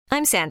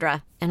I'm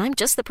Sandra, and I'm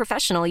just the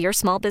professional your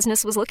small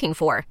business was looking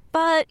for.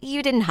 But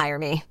you didn't hire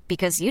me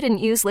because you didn't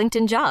use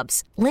LinkedIn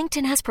Jobs.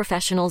 LinkedIn has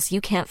professionals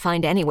you can't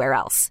find anywhere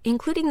else,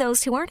 including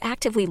those who aren't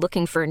actively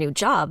looking for a new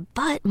job,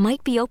 but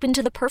might be open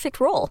to the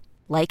perfect role,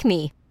 like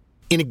me.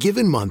 In a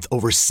given month,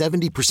 over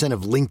 70%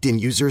 of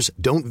LinkedIn users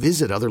don't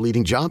visit other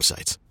leading job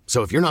sites.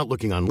 So if you're not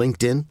looking on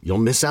LinkedIn, you'll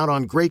miss out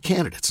on great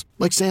candidates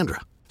like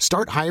Sandra.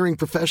 Start hiring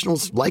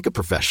professionals like a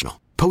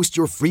professional. Post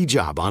your free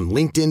job on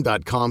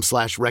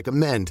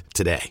linkedin.com/recommend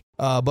today.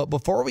 But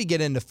before we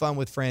get into fun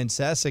with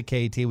Francesa,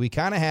 KT, we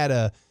kind of had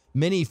a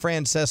mini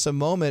Francesa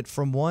moment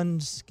from one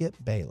Skip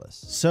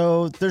Bayless.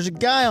 So there's a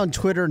guy on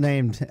Twitter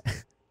named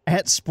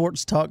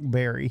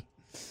 @SportsTalkBarry.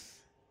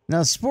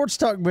 Now, Sports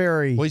Talk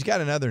Barry. Well, he's got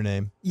another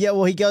name. Yeah,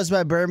 well, he goes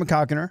by Barry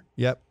McCockiner.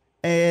 Yep.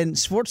 And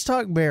Sports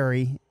Talk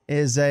Barry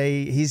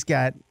he's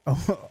got,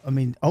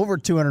 over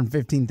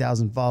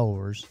 215,000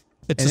 followers.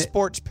 It's a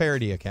sports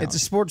parody account. It's a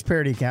sports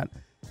parody account.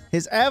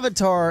 His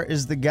avatar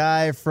is the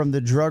guy from the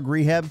drug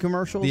rehab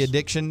commercials. The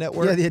Addiction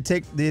Network? Yeah,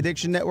 the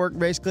Addiction Network,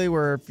 basically,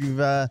 where if you've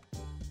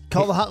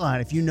call the hotline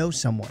if you know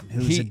someone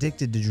who's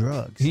addicted to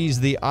drugs. He's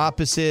the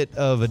opposite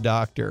of a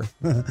doctor.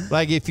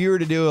 Like, if you were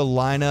to do a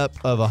lineup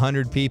of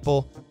 100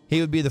 people, he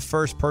would be the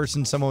first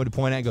person someone would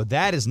point out and go,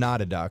 that is not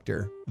a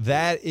doctor.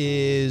 That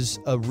is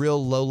a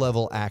real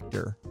low-level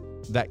actor.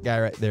 That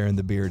guy right there in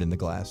the beard and the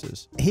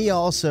glasses. He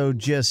also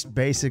just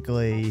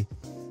basically,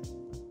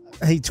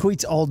 he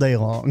tweets all day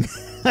long.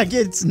 Like,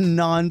 it's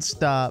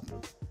nonstop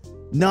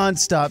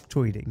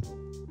tweeting.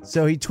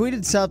 So he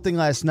tweeted something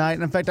last night,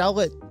 and in fact, I'll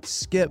let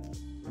Skip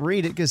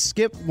read it because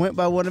Skip went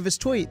by one of his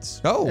tweets.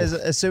 Oh.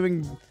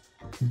 Assuming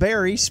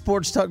Barry,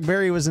 Sports Talk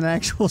Barry, was an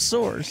actual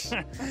source.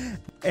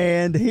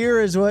 And here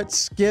is what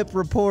Skip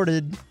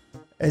reported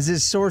as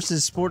his source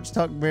is Sports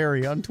Talk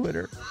Barry on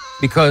Twitter.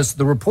 Because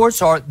the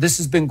reports are this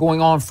has been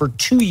going on for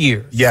 2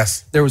 years.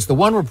 Yes. There was the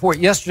one report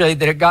yesterday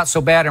that it got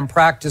so bad in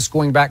practice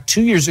going back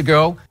 2 years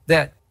ago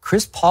that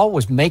Chris Paul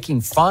was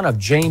making fun of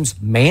James'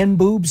 man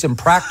boobs in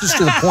practice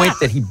to the point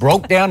that he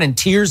broke down in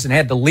tears and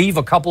had to leave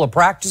a couple of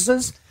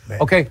practices.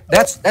 Man. Okay,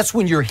 that's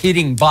when you're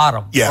hitting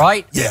bottom,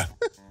 right? Yeah.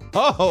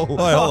 Oh, hold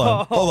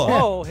on.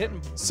 Oh,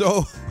 hitting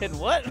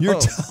what? You're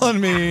telling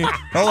me,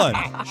 hold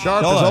on.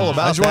 Sharp is all about that.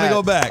 I just want to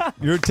go back.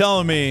 You're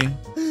telling me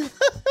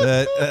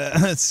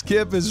that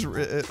Skip is,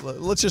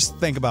 let's just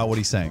think about what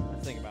he's saying.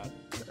 Think about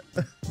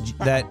it.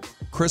 That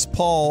Chris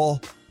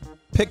Paul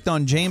picked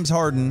on James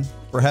Harden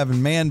for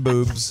having man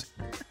boobs,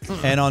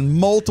 and on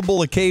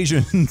multiple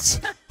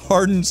occasions,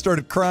 Harden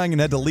started crying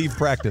and had to leave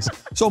practice.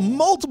 So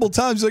multiple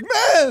times, he's like,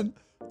 man,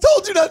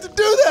 told you not to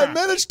do that,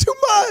 man. It's too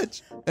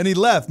much. And he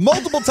left.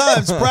 Multiple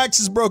times,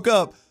 practice broke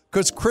up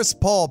because Chris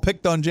Paul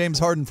picked on James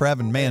Harden for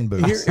having man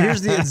boobs.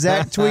 Here's the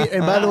exact tweet.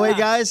 And by the way,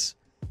 guys,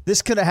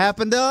 this could have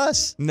happened to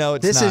us. No,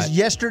 it's this not. This is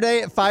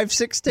yesterday at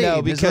 5:16.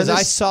 No, because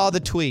I saw the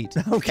tweet.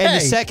 Okay. And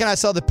the second I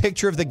saw the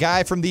picture of the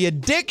guy from the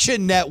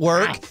Addiction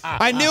Network,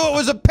 I knew it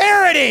was a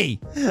parody.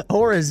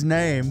 Or his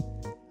name.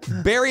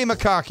 Barry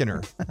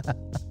McCockiner.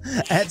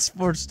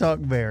 @Sports Talk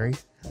Barry.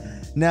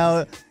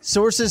 Now,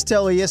 sources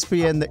tell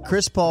ESPN that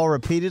Chris Paul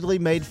repeatedly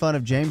made fun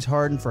of James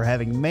Harden for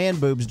having man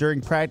boobs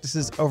during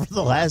practices over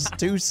the last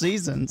 2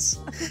 seasons.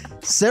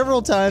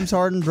 Several times,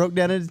 Harden broke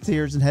down into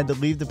tears and had to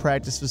leave the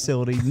practice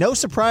facility. No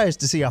surprise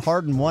to see a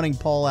Harden wanting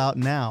Paul out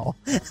now.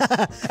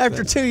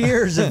 After 2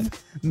 years of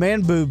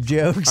man boob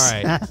jokes.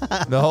 All right.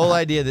 The whole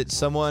idea that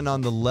someone on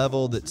the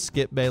level that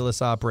Skip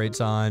Bayless operates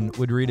on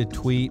would read a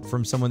tweet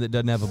from someone that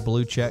doesn't have a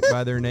blue check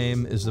by their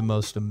name is the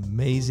most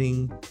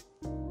amazing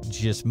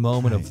just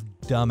moment of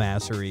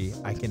dumbassery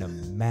I can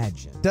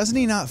imagine. Doesn't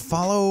he not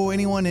follow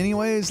anyone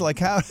anyways? Like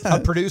how? A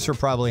producer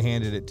probably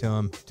handed it to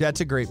him. That's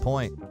a great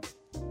point.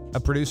 A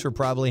producer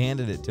probably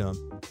handed it to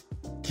him.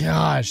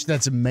 Gosh,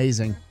 that's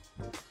amazing.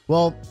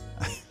 Well,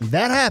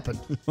 that happened.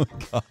 Oh,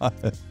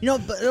 God. You know,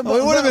 but it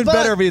would have been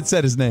better if he had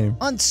said his name.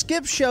 On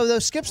Skip's show, though,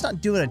 Skip's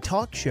not doing a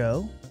talk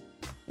show.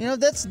 You know,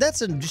 that's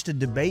just a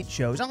debate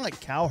show. It's not like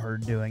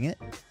Cowherd doing it.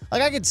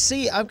 Like, I could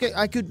see, I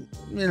could,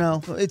 you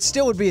know, it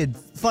still would be a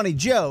funny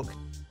joke.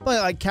 But,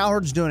 like,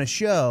 Cowherd's doing a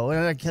show. And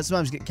I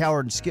sometimes get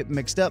Cowherd and Skip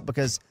mixed up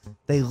because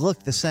they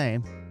look the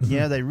same. You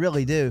know, they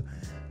really do.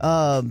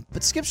 But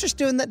Skip's just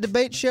doing that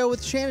debate show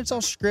with Shannon. It's all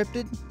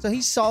scripted. So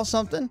he saw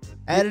something,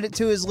 added it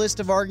to his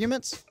list of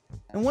arguments,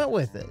 and went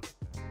with it.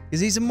 Because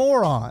he's a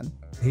moron.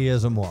 He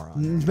is a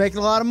moron. He's making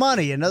a lot of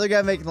money. Another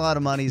guy making a lot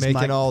of money is making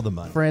Mike all the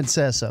money.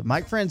 Francesa.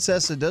 Mike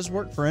Francesa does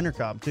work for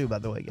Intercom too, by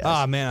the way, guys.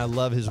 Ah, man, I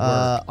love his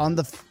work. On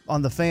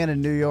the Fan in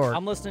New York.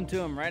 I'm listening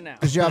to him right now.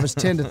 His job is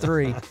 10 to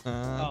 3.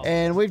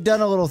 And we've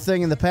done a little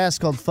thing in the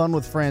past called Fun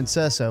with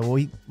Francesa.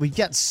 Well, we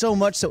got so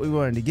much that we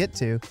wanted to get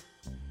to.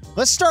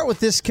 Let's start with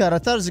this cut. I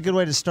thought it was a good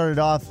way to start it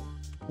off.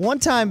 One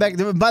time back,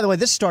 by the way,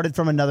 this started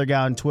from another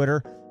guy on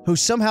Twitter who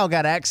somehow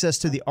got access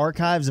to the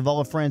archives of all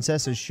of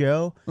Francesa's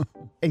show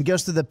and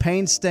goes through the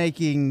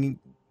painstaking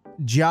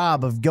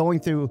job of going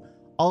through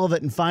all of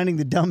it and finding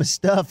the dumbest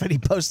stuff, and he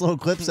posts little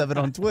clips of it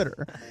on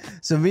Twitter.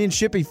 So me and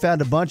Shippy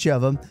found a bunch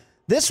of them.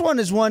 This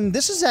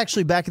is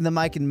actually back in the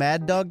Mike and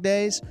Mad Dog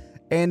days,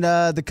 And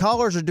the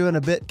callers are doing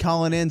a bit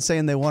calling in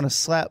saying they want to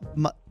slap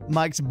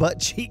Mike's butt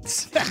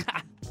cheeks.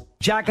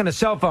 Jack on the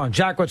cell phone.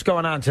 Jack, what's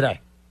going on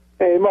today?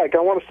 Hey, Mike, I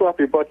want to slap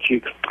your butt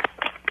cheeks.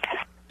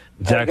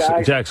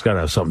 Jack's got to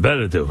have something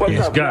better to do. What's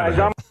He's up, got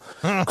guys?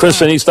 it.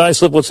 Chris in East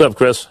Islip. What's up,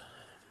 Chris?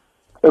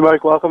 Hey,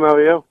 Mike, welcome. How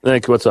are you?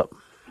 Thank you. What's up?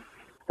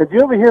 Did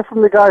you ever hear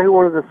from the guy who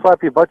wanted to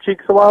slap your butt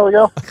cheeks a while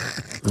ago?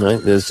 Right?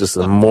 There's just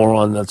a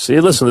moron that's... See,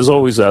 listen, there's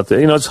always out there.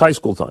 It's high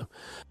school time.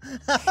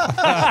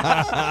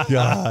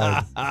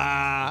 God.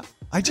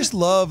 I just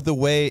love the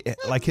way,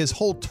 like, his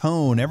whole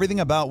tone, everything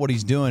about what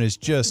he's doing is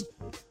just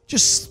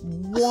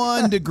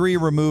 1 degree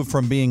removed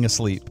from being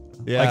asleep.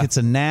 Yeah. Like it's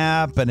a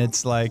nap, and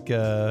it's like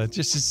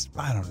just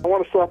I don't know. I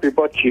want to slap your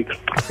butt cheeks.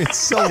 It's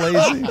so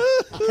lazy.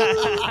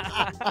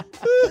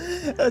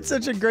 That's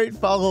such a great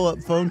follow-up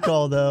phone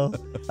call, though.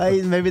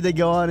 Maybe they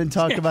go on and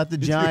talk about the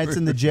Giants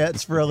and the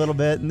Jets for a little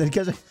bit, and then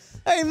goes,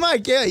 "Hey,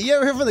 Mike, yeah, you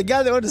ever hear from the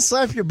guy that wanted to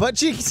slap your butt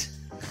cheeks?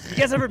 You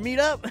guys ever meet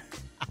up?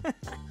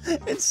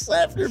 And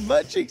slap your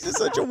butt cheeks is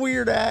such a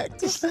weird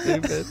act.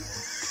 Stupid.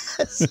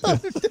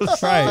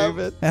 That's right.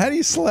 And how do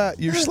you slap?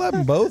 You're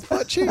slapping both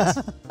butt cheeks,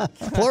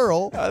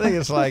 plural. I think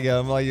it's like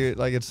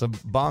it's a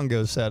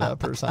bongo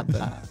setup or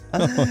something.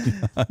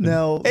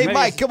 No. Hey,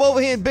 Mike, come over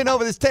here and bend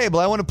over this table.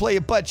 I want to play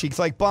your butt cheeks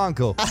like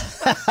bongo.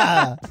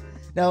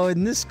 Now,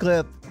 in this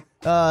clip,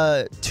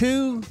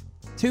 two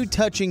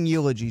touching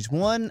eulogies.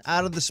 One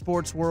out of the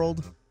sports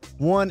world,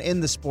 one in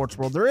the sports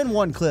world. They're in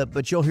one clip,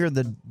 but you'll hear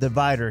the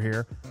divider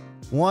here.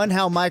 One,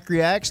 how Mike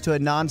reacts to a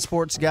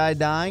non-sports guy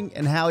dying,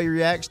 and how he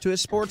reacts to a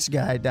sports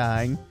guy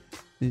dying.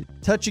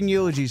 Touching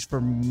eulogies for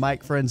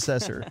Mike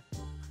Francesa.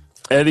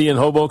 Eddie in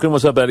Hoboken.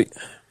 What's up, Eddie?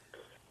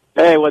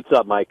 Hey, what's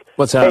up, Mike?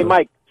 What's happening? Hey,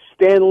 Mike,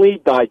 Stan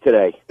Lee died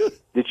today.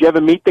 Did you ever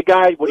meet the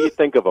guy? What do you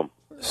think of him?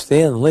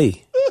 Stan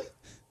Lee.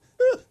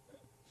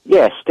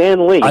 Yeah,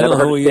 Stan Lee. I don't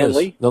Never know who heard he of Stan is.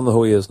 Lee? Don't know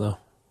who he is, no.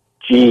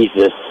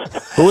 Jesus.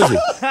 Who is he?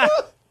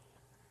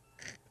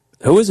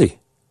 Who is he?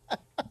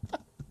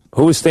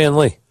 Who is Stan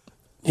Lee?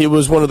 He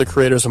was one of the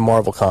creators of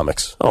Marvel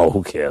Comics. Oh,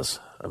 who cares?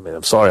 I mean,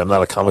 I'm sorry, I'm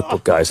not a comic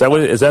book guy. Is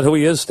that who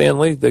he is, Stan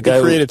Lee? The guy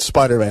He created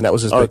Spider-Man. That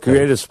was his big thing.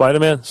 Created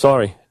Spider-Man?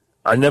 Sorry.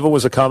 I never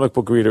was a comic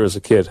book reader as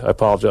a kid. I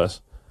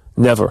apologize.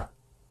 Never.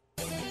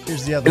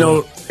 Here's the other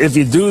one. If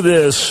you do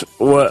this,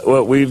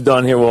 what we've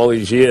done here all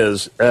these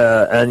years,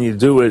 and you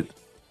do it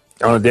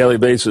on a daily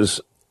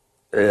basis,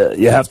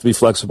 you have to be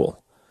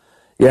flexible.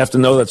 You have to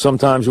know that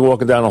sometimes you're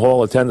walking down a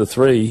hall at 10 to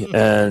 3,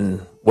 and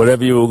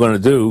whatever you were going to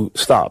do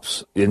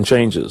stops and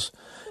changes.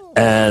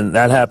 And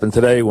that happened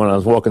today when I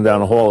was walking down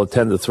the hall at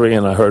 10 to 3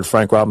 and I heard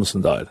Frank Robinson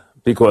died,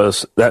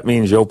 because that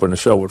means you open the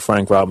show with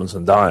Frank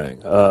Robinson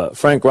dying.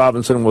 Frank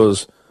Robinson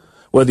was,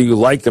 whether you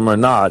liked him or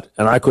not,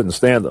 and I couldn't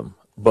stand him,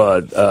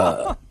 but...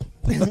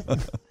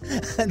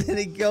 And then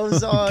he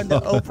goes on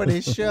to open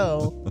his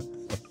show.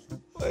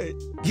 Wait,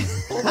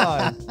 hold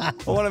on. I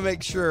want to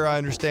make sure I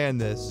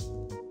understand this.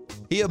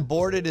 He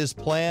aborted his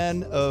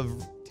plan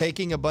of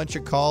taking a bunch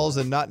of calls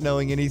and not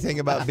knowing anything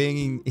about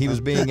he was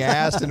being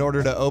asked in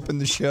order to open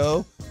the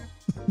show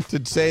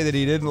to say that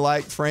he didn't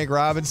like Frank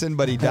Robinson,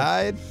 but he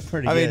died.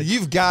 Pretty I mean, good.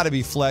 you've got to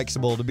be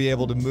flexible to be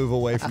able to move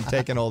away from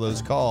taking all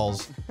those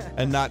calls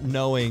and not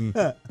knowing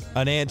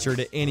an answer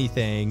to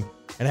anything,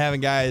 and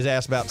having guys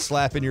ask about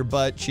slapping your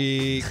butt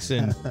cheeks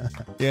and,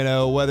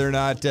 whether or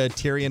not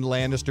Tyrion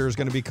Lannister is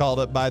going to be called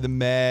up by the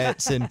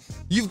Mets. And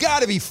you've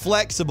got to be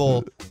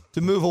flexible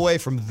to move away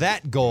from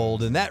that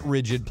gold and that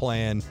rigid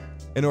plan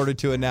in order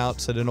to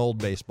announce that an old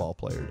baseball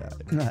player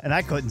died. And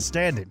I couldn't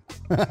stand him.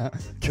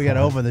 We got to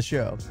open the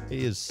show.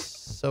 He is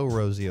so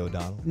Rosie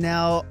O'Donnell.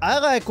 Now, I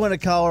like when a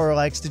caller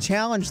likes to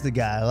challenge the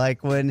guy,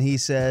 like when he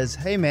says,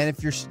 "Hey, man,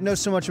 if you know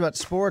so much about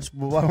sports,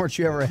 why weren't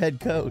you ever a head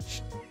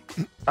coach?"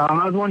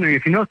 I was wondering,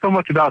 if you know so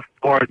much about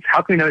sports,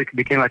 how can you know you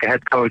became like a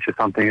head coach or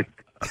something?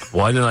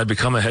 Why didn't I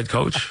become a head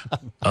coach?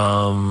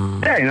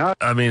 Yeah,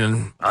 I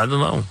mean, I don't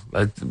know.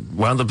 I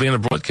wound up being a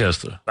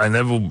broadcaster. I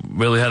never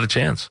really had a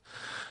chance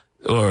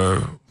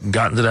or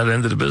gotten to that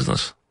end of the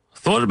business.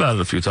 Thought about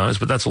it a few times,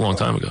 but that's a long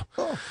time ago.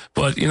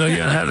 But, you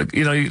had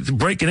to,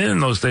 breaking in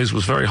those days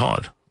was very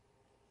hard.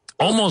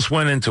 Almost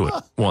went into it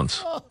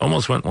once.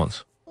 Almost went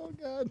once. Oh,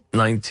 God.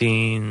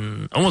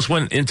 Almost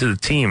went into the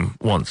team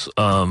once.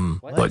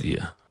 What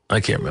year? I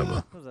can't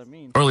remember. What does that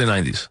mean? Early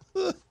 90s.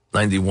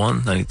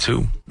 91,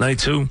 92,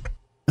 92,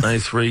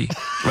 93,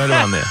 right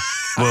around there.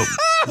 Well,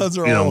 Those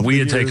are all we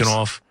had the years. taken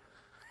off,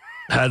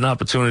 had an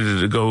opportunity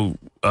to go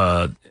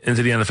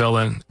into the NFL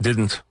then,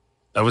 didn't.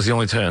 That was the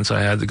only chance I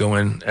had to go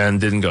in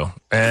and didn't go.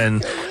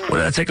 And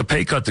when I take a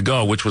pay cut to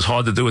go, which was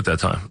hard to do at that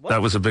time,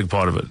 that was a big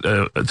part of it,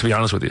 to be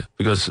honest with you,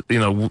 because,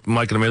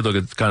 Mike and Amir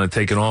had kind of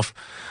taken off.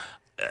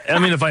 I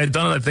mean, if I had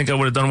done it, I think I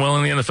would have done well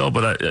in the NFL,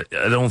 but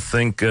I don't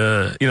think,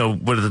 but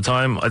at the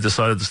time, I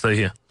decided to stay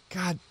here.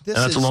 God, this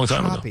And that's is a long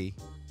time choppy.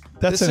 ago.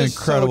 That's This an is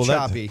incredible. So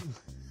choppy.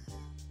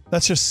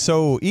 That's just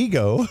so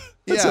ego.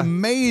 That's Yeah.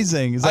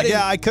 amazing. It's like,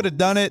 I could have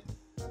done it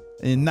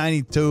in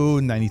 92,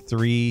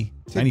 93.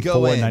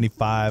 94,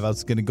 95. I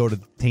was going to go to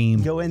the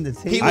team. Go in the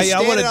team. He was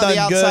standing on the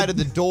outside of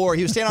the door.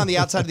 He was standing on the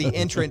outside of the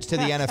entrance to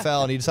the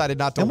NFL, and he decided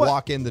not to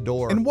walk in the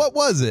door. And what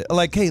was it?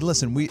 Like, hey,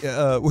 listen, we're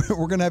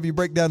going to have you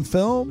break down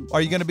film.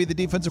 Are you going to be the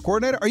defensive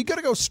coordinator? Are you going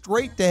to go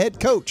straight to head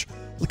coach?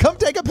 Come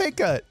take a pay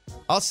cut.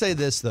 I'll say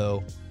this,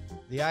 though.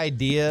 The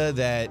idea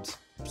that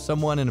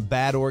someone in a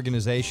bad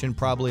organization,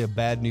 probably a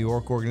bad New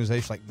York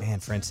organization, like, man,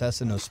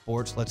 Francesa knows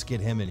sports, let's get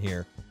him in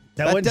here.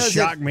 That wouldn't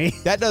shock me.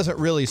 That doesn't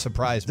really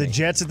surprise me. The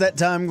Jets at that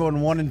time going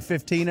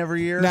 1-15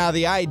 every year. Now,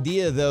 the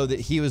idea, though, that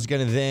he was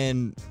going to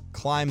then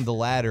climb the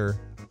ladder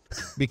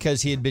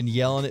because he had been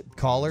yelling at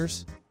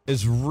callers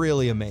is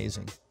really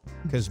amazing.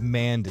 Because,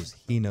 man, does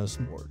he know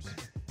sports.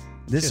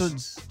 This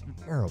was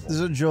terrible. This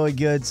was really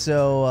good.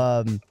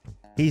 So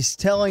he's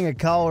telling a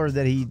caller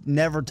that he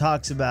never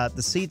talks about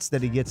the seats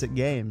that he gets at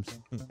games.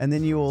 And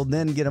then you will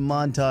then get a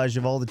montage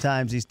of all the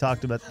times he's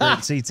talked about the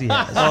great seats he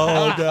has.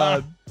 Oh,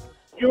 God.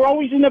 You're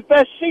always in the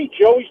best seat.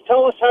 You always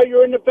tell us how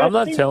you're in the best seat. I'm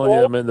not telling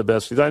you I'm in the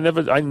best seat. I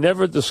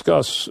never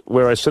discuss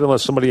where I sit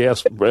unless somebody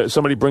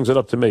brings it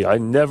up to me. I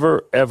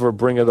never, ever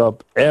bring it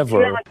up,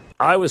 ever.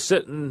 I was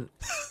sitting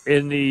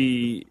in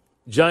the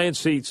giant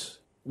seats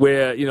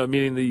where,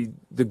 meaning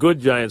the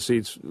good giant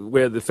seats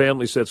where the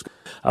family sits.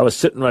 I was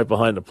sitting right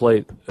behind the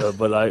plate,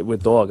 but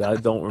with Dog, I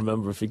don't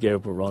remember if he gave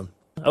up a run.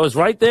 I was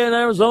right there in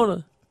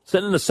Arizona.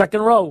 Sitting in the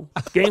second row,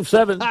 Game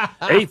 7,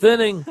 8th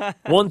inning,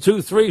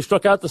 1-2-3,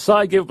 struck out the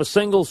side, gave up a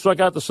single, struck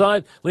out the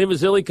side. Liam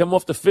Mazzilli come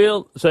off the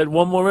field, said,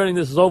 one more inning,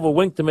 this is over,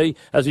 winked to me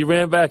as he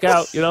ran back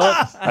out.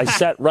 I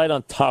sat right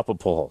on top of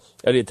Paul's.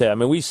 How do you tell? I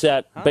mean, we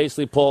sat,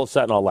 basically Paul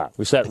sat in our lap.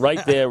 We sat right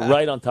there,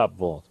 right on top of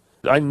Paul's.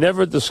 I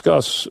never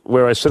discuss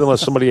where I sit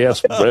unless somebody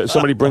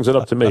brings it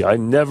up to me. I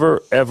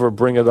never, ever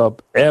bring it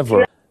up,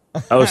 ever.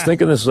 I was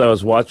thinking this as I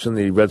was watching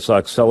the Red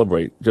Sox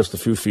celebrate just a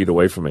few feet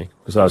away from me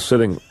because I was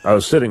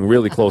sitting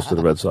really close to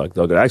the Red Sox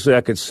dugout. Actually,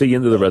 I could see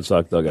into the Red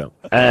Sox dugout.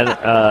 And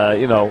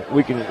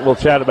we'll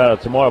chat about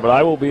it tomorrow, but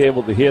I will be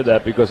able to hear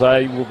that because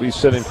I will be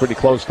sitting pretty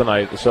close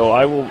tonight. So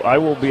I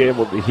will be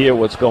able to hear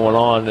what's going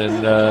on,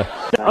 and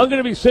I'm going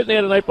to be sitting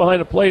there tonight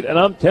behind the plate, and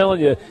I'm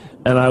telling you.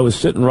 And I was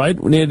sitting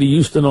right near the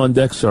Houston on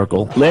deck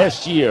circle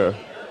last year,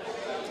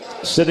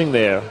 sitting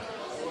there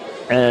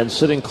and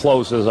sitting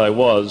close as I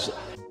was.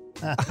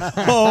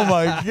 Oh,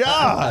 my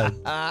God.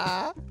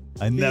 I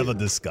never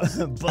discussed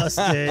it.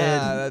 Busted.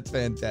 That's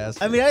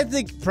fantastic. I mean, I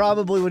think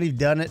probably when he'd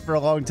done it for a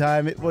long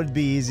time, it would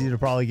be easy to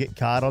probably get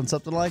caught on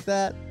something like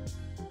that.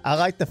 I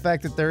like the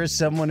fact that there is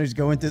someone who's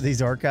going through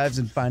these archives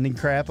and finding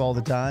crap all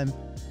the time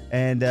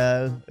and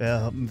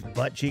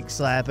butt cheek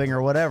slapping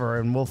or whatever,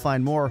 and we'll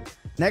find more.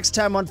 Next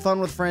time on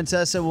Fun with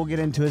Francesa, we'll get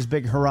into his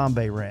big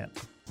Harambe rant.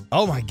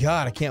 Oh, my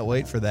God. I can't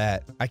wait for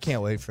that. All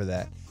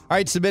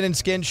right, Subin and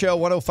Skin Show,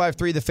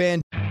 105.3 The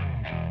Fan.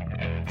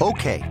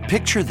 Okay,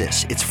 picture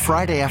this. It's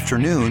Friday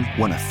afternoon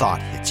when a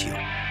thought hits you.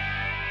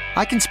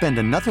 I can spend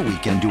another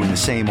weekend doing the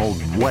same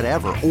old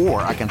whatever,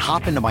 or I can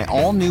hop into my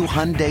all-new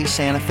Hyundai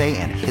Santa Fe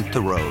and hit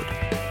the road.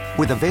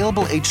 With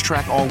available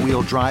H-Track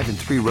all-wheel drive and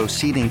 3-row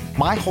seating,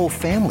 my whole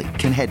family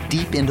can head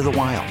deep into the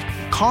wild.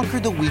 Conquer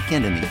the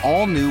weekend in the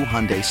all-new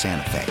Hyundai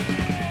Santa Fe.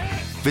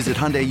 Visit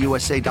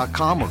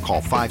HyundaiUSA.com or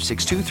call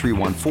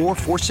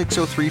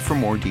 562-314-4603 for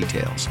more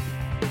details.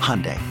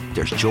 Hyundai,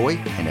 there's joy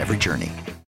in every journey.